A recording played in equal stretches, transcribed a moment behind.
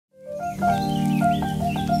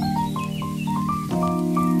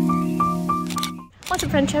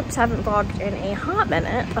friendships. Haven't vlogged in a hot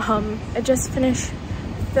minute. I just finished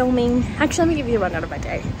filming. Actually, let me give you a rundown of my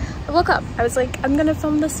day. I woke up. I was like, I'm gonna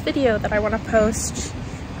film this video that I want to post,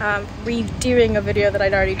 redoing a video that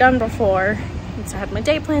I'd already done before. And so I had my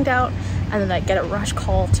day planned out, and then I get a rush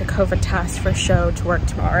call to COVID test for a show to work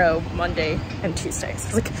tomorrow, Monday, and Tuesday. So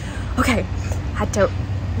I was like, okay, had to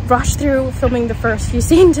rush through filming the first few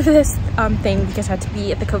scenes of this thing because I had to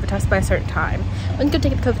be at the COVID test by a certain time. Went to go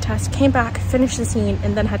take the COVID test, came back, finished the scene,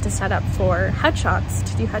 and then had to set up for headshots,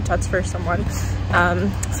 to do headshots for someone.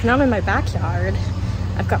 So now I'm in my backyard.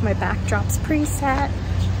 I've got my backdrops preset,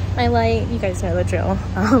 my light, you guys know the drill.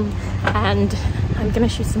 And I'm gonna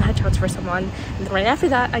shoot some headshots for someone. And then right after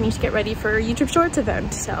that, I need to get ready for a YouTube Shorts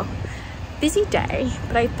event. So busy day,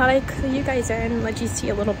 but I thought I'd clue you guys in, let you see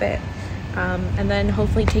a little bit. And then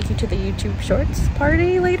hopefully take you to the YouTube Shorts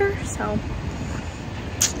party later. So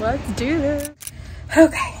let's do this.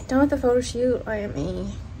 Okay, done with the photo shoot. I am a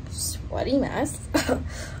sweaty mess.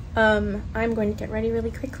 I'm going to get ready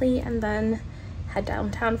really quickly and then head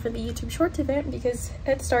downtown for the YouTube Shorts event because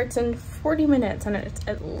it starts in 40 minutes and it's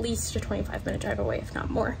at least a 25-minute drive away, if not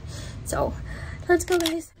more. So let's go,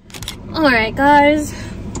 guys. All right, guys,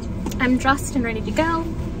 I'm dressed and ready to go.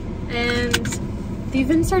 And the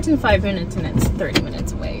event starts in 5 minutes and it's 30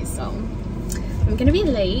 minutes away, so I'm gonna be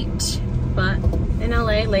late, but in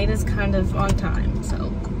LA, late is kind of on time, so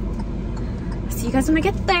I'll see you guys when I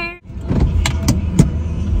get there.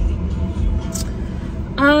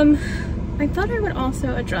 I thought I would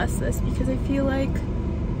also address this because I feel like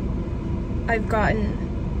I've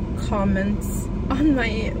gotten comments on my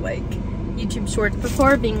YouTube Shorts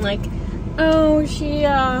before being like, oh, she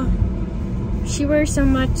wears so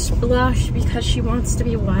much blush because she wants to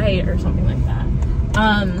be white or something like that.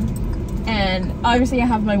 And obviously I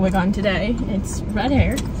have my wig on today. It's red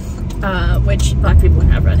hair, which black people can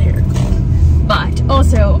have red hair. But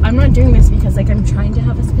also I'm not doing this because I'm trying to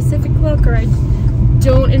have a specific look, or I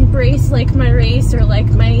don't embrace my race or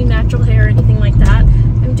my natural hair or anything like that.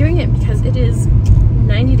 I'm doing it because it is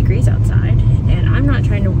 90 degrees outside and I'm not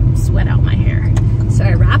trying to sweat out my hair. So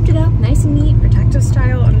I wrapped it up nice and neat, protective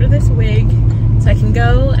style under this wig, so I can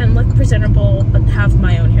go and look presentable but have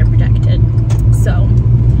my own hair protected. So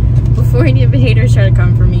before any of the haters try to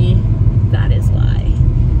come for me, that is why.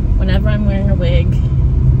 Whenever I'm wearing a wig,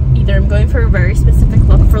 either I'm going for a very specific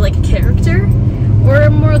look for a character, or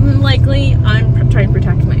more than likely I'm trying to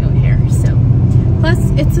protect my own hair. So plus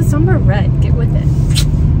it's a summer red, get with it.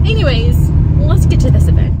 Anyways, let's get to this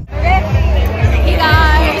event. Hey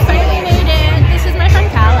guys, finally made it. This is my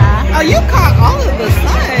friend Kala. Oh, you caught all of the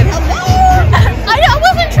sun. Hello. I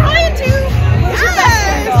wasn't trying to.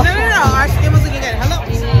 Yes. No. Our skin was looking good. Hello.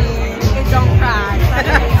 Don't cry.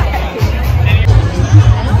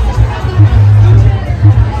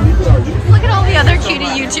 Look at all the other cutie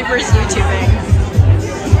YouTubers YouTubing.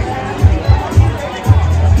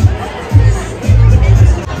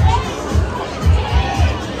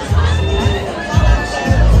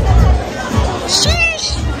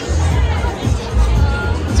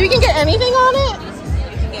 So we can get anything on it?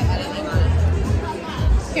 You can get anything on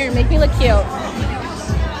it. Here, make me look cute.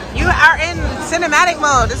 You are in cinematic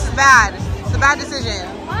mode. This is bad. It's a bad decision.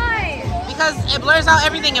 Why? Because it blurs out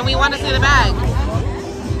everything and we want to see the bag.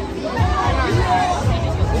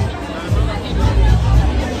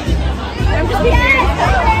 I'm just being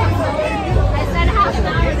I said half an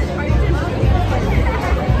hour this party.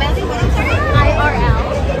 IRL.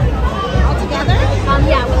 All together?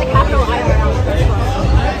 Yeah, with a capital IRL.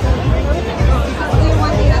 Do you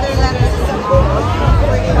want the other letters small,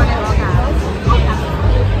 or do you want it all caps?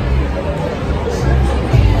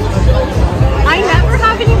 I never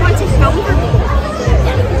have anyone to film for me.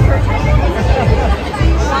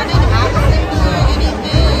 Want an accent or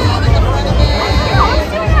anything in the front of it? Yeah, let's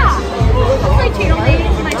do that.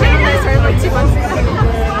 My channel started 2 months ago.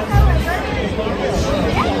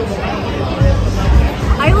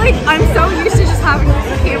 I'm so used to just having the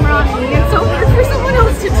camera on me. It's so hard for someone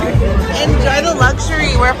else to do. Enjoy the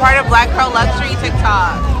luxury. We're part of Black Pearl Luxury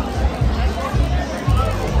TikTok.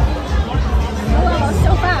 Oh,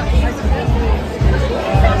 so fast.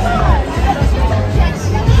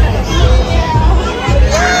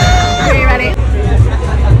 Are you ready?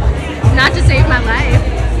 Not to save my life.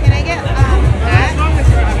 Can I get that?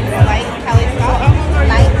 Light Kelly Scott?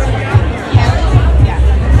 Light Kelly? Yeah.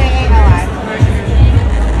 K-A-L-I.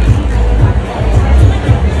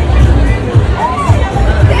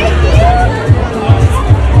 Thank you.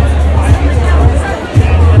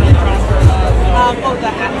 Oh, the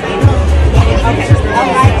hat.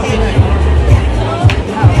 Okay.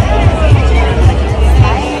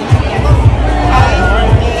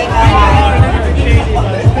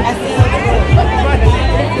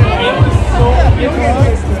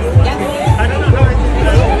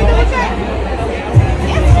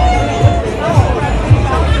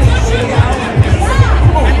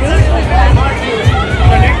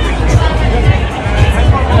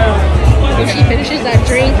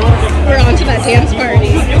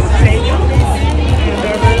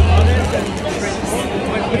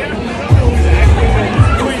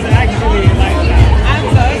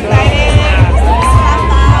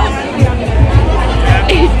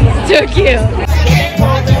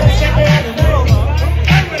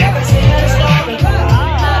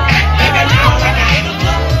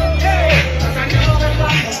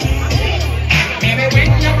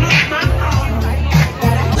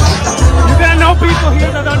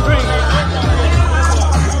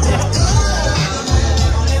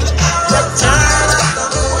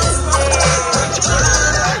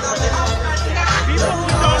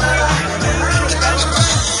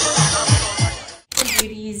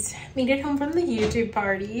 made it home from the YouTube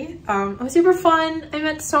party. It was super fun. I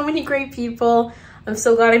met so many great people. I'm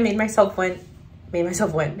so glad I made myself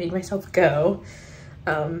go.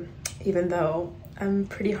 Even though I'm a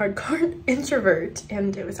pretty hardcore introvert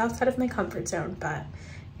and it was outside of my comfort zone, but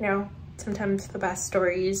you know, sometimes the best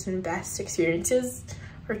stories and best experiences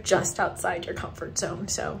are just outside your comfort zone,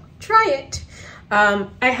 so try it.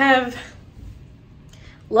 I have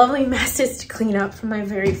lovely messes to clean up from my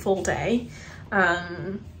very full day,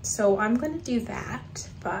 so I'm gonna do that.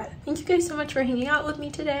 But thank you guys so much for hanging out with me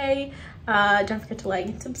today. Don't forget to like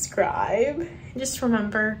and subscribe, and just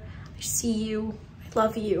remember, I see you, I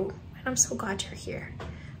love you, and I'm so glad you're here.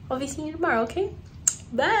 I'll be seeing you tomorrow, okay?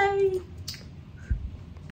 Bye.